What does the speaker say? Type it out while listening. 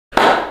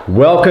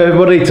Welcome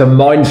everybody to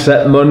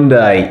Mindset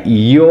Monday,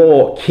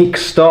 your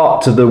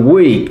kickstart to the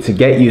week to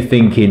get you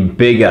thinking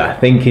bigger,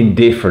 thinking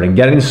different and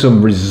getting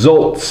some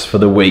results for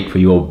the week for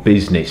your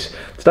business.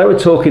 Today we're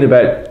talking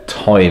about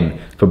time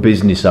for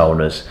business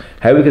owners,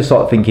 how we can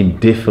start thinking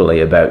differently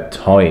about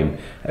time,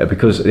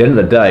 because at the end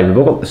of the day we've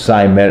all got the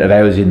same amount of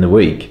hours in the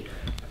week.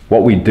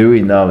 What we do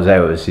in those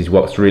hours is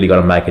what's really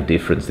going to make a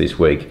difference this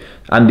week.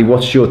 Andy,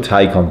 what's your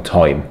take on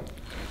time?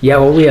 Yeah,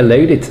 well, we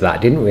alluded to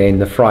that, didn't we, in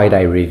the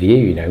Friday review?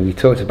 You know, we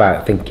talked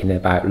about thinking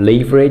about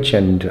leverage,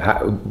 and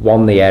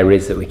one of the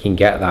areas that we can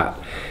get that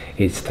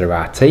is through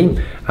our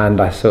team. And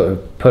I sort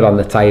of put on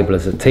the table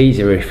as a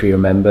teaser, if you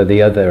remember,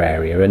 the other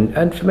area.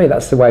 And for me,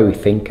 that's the way we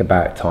think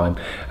about time.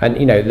 And,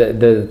 you know,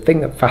 the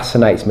thing that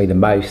fascinates me the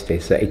most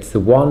is that it's the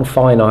one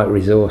finite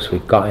resource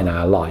we've got in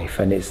our life,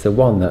 and it's the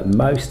one that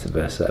most of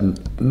us are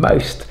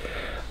most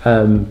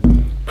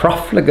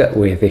profligate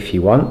with, if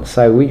you want.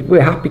 So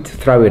we're happy to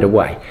throw it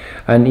away.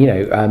 And you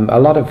know, a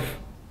lot of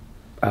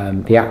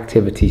the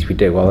activities we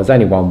do, well, there's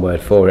only one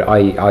word for it.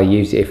 I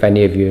use it, if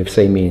any of you have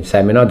seen me in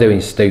seminar, doing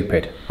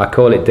stupid. I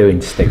call it doing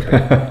stupid.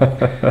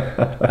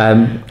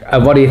 And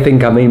what do you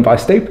think I mean by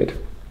stupid?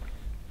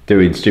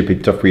 Doing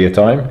stupid stuff with your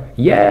time?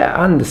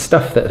 Yeah, and the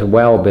stuff that's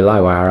well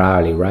below our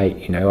hourly rate.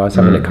 You know, I was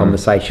having a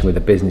conversation with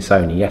a business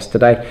owner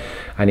yesterday,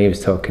 and he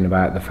was talking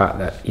about the fact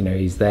that, you know,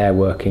 he's there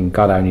working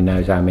God only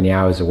knows how many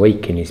hours a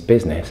week in his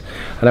business.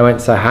 And I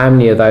went, so how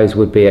many of those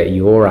would be at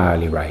your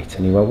hourly rate?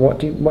 And he went, what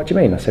do you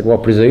mean? I said, well,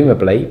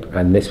 presumably,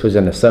 and this was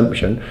an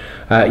assumption,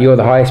 you're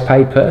the highest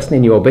paid person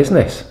in your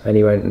business. And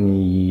he went,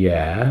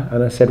 yeah.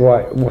 And I said,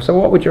 why? So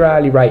what would your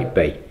hourly rate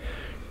be?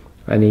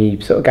 And he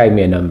sort of gave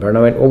me a number, and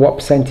I went, well, what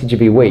percentage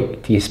of your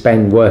week do you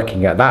spend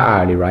working at that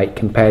hourly rate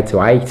compared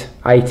to eight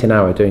an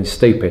hour doing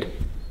stupid?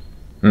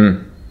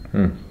 And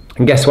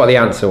guess what the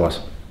answer was?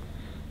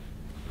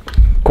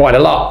 Quite a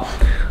lot.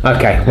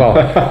 Okay, well,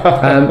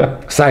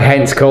 so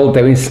hence called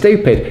doing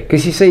stupid.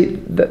 Because you see,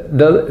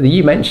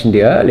 you mentioned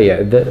it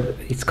earlier,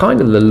 it's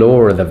kind of the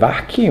law of the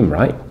vacuum,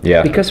 right?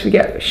 Yeah. Because we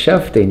get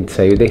shoved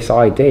into this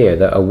idea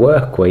that a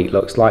work week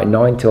looks like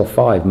 9 till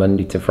 5,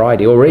 Monday to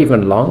Friday, or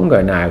even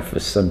longer now for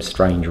some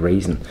strange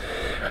reason.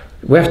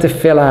 We have to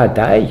fill our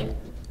day.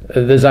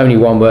 There's only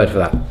one word for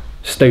that: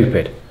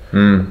 stupid.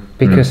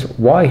 Because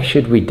why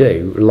should we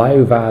do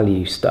low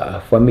value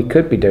stuff when we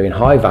could be doing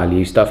high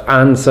value stuff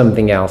and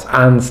something else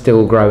and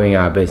still growing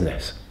our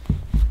business?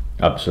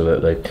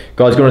 Absolutely.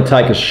 Guys, going to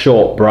take a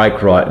short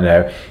break right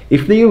now.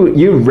 If you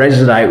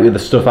resonate with the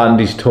stuff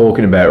Andy's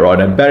talking about right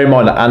now, bear in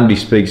mind that Andy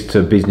speaks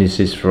to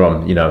businesses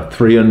from, you know,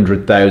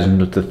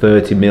 300,000 to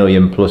 30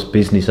 million plus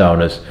business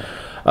owners.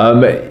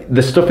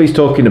 The stuff he's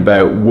talking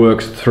about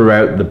works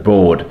throughout the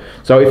board.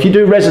 So if you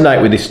do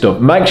resonate with this stuff,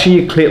 make sure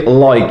you click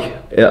like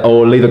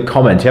or leave a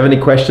comment. If you have any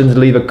questions,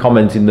 leave a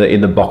comment in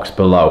the box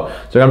below.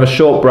 So we're going to have a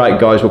short break,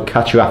 guys. We'll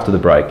catch you after the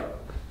break.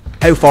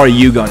 How far are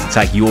you going to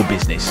take your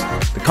business?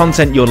 The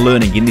content you're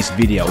learning in this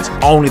video is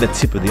only the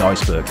tip of the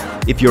iceberg.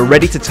 If you're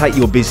ready to take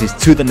your business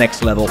to the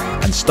next level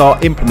and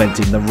start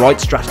implementing the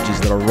right strategies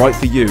that are right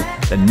for you,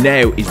 then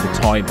now is the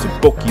time to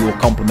book your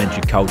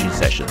complimentary coaching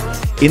session.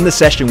 In the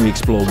session, we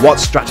explore what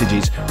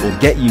strategies will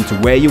get you to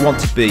where you want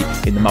to be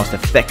in the most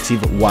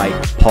effective way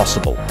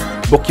possible.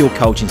 Book your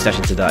coaching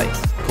session today.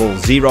 Call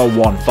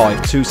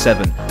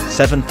 01527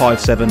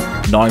 757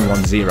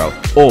 910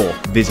 or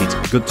visit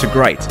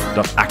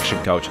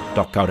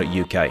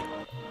goodtogreat.actioncoach.co.uk.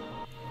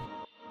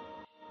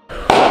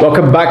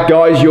 Welcome back,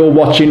 guys. You're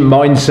watching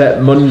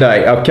Mindset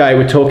Monday. Okay,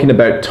 we're talking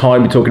about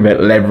time, we're talking about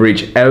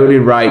leverage, hourly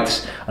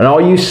rates, and are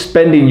you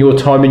spending your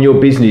time in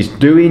your business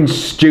doing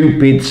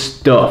stupid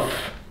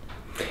stuff?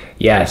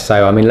 Yeah,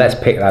 so I mean, let's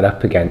pick that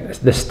up again.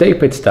 The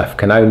stupid stuff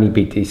can only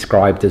be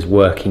described as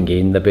working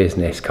in the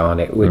business, can't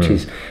it? Which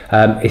is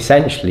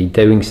essentially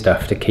doing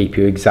stuff to keep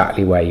you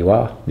exactly where you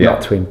are,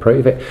 not to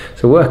improve it.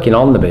 So working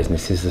on the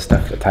business is the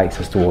stuff that takes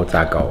us towards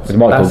our goals. It's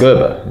Michael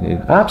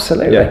Gerber.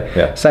 Absolutely.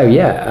 Yeah. So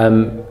yeah,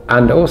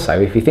 and also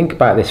if you think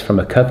about this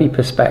from a Covey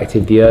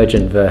perspective, the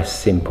urgent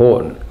versus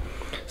important.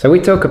 So we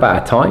talk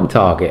about a time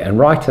target, and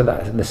right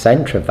at the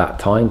centre of that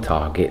time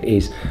target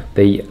is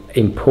the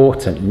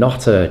important,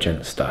 not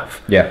urgent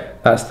stuff. Yeah.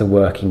 That's the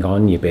working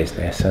on your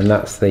business, and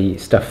that's the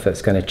stuff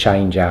that's going to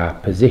change our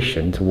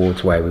position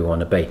towards where we want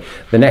to be.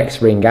 The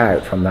next ring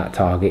out from that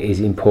target is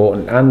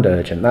important and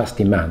urgent. That's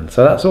demand.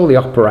 So that's all the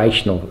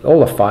operational, all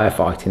the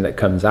firefighting that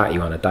comes at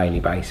you on a daily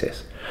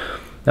basis.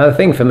 Now the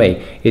thing for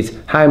me is,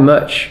 how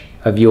much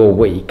of your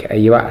week are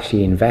you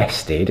actually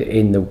invested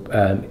in the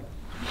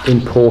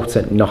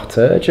important, not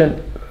urgent,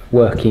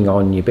 working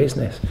on your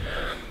business?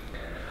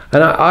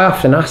 And I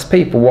often ask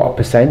people what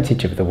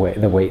percentage of the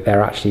week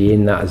they're actually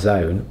in that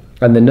zone,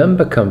 and the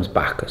number comes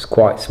back as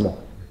quite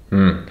small.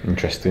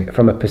 Interesting.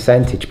 From a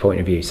percentage point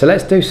of view. So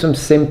let's do some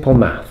simple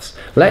maths.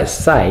 Let's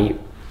say,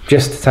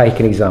 just to take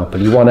an example,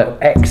 you want to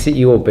exit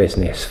your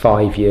business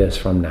 5 years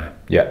from now.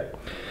 Yeah.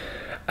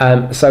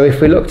 So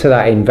if we look to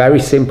that in very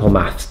simple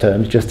maths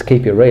terms, just to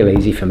keep it real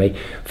easy for me,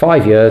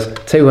 5 years,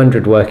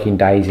 200 working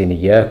days in a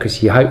year,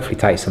 because you hopefully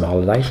take some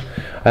holidays.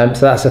 So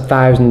that's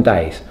 1,000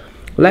 days.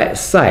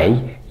 let's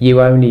say you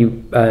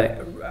only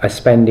are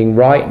spending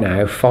right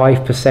now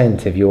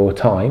 5% of your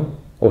time,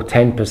 or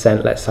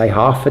 10%, let's say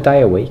half a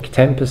day a week,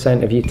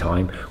 10% of your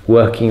time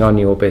working on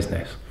your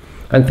business.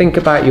 And think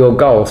about your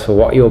goals for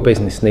what your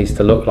business needs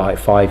to look like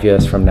 5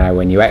 years from now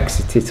when you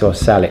exit it or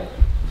sell it.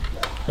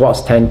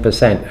 What's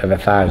 10% of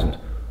 1,000?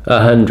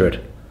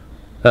 100.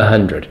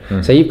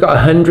 100. So you've got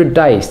 100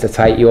 days to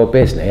take your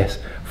business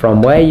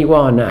from where you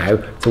are now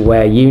to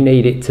where you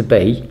need it to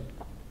be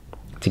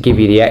to give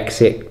you the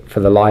exit for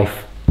the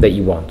life that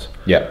you want.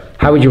 Yeah.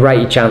 How would you rate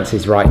your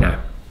chances right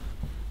now?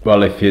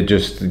 Well, if you're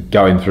just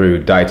going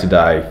through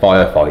day-to-day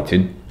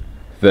firefighting,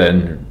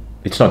 then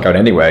it's not going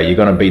anywhere. You're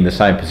going to be in the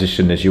same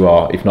position as you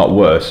are, if not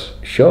worse.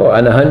 Sure,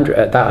 and 100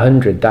 at that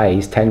 100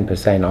 days,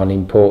 10% on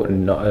important,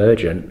 not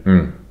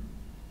urgent,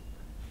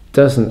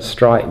 doesn't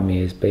strike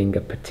me as being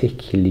a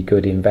particularly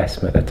good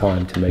investment of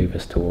time to move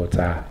us towards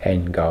our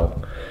end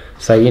goal.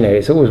 So, you know,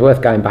 it's always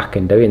worth going back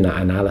and doing that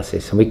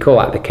analysis. And we call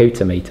that the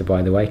Cooter meter,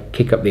 by the way,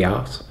 kick up the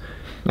arse.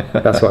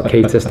 That's what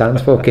Cooter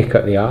stands for, kick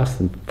up the arse.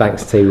 And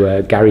thanks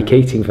to Gary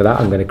Keating for that.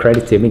 I'm going to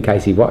credit him in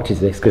case he watches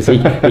this, because he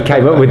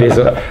came up with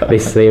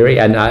this theory,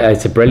 and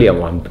it's a brilliant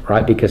one,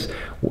 right? Because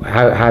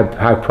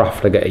how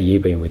profligate are you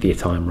being with your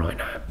time right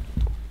now?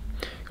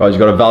 Guys, you've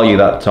got to value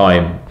that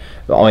time.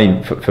 I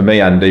mean, for me,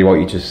 Andy, what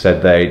you just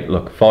said there,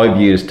 look, 5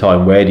 years'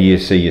 time, where do you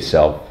see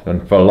yourself?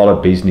 And for a lot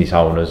of business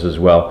owners as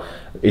well,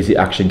 is it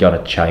actually going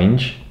to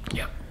change?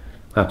 Yeah,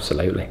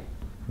 absolutely.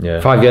 Yeah.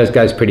 5 years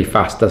goes pretty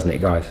fast, doesn't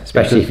it, guys?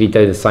 Especially if you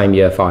do the same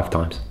year 5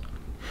 times.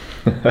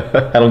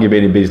 How long have you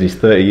been in business?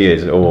 30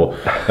 years or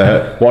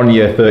 1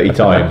 year 30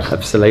 times?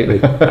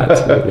 Absolutely,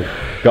 absolutely.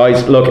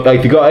 Guys, look,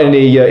 if you got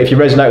any, if you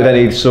resonate with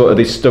any sort of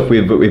this stuff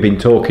we've been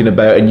talking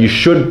about, and you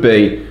should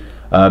be,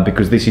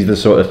 because this is the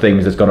sort of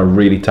things that's going to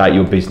really take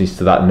your business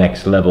to that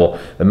next level,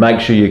 then make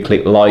sure you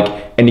click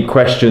like. Any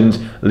questions,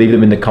 leave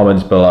them in the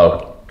comments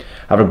below.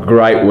 Have a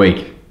great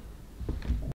week.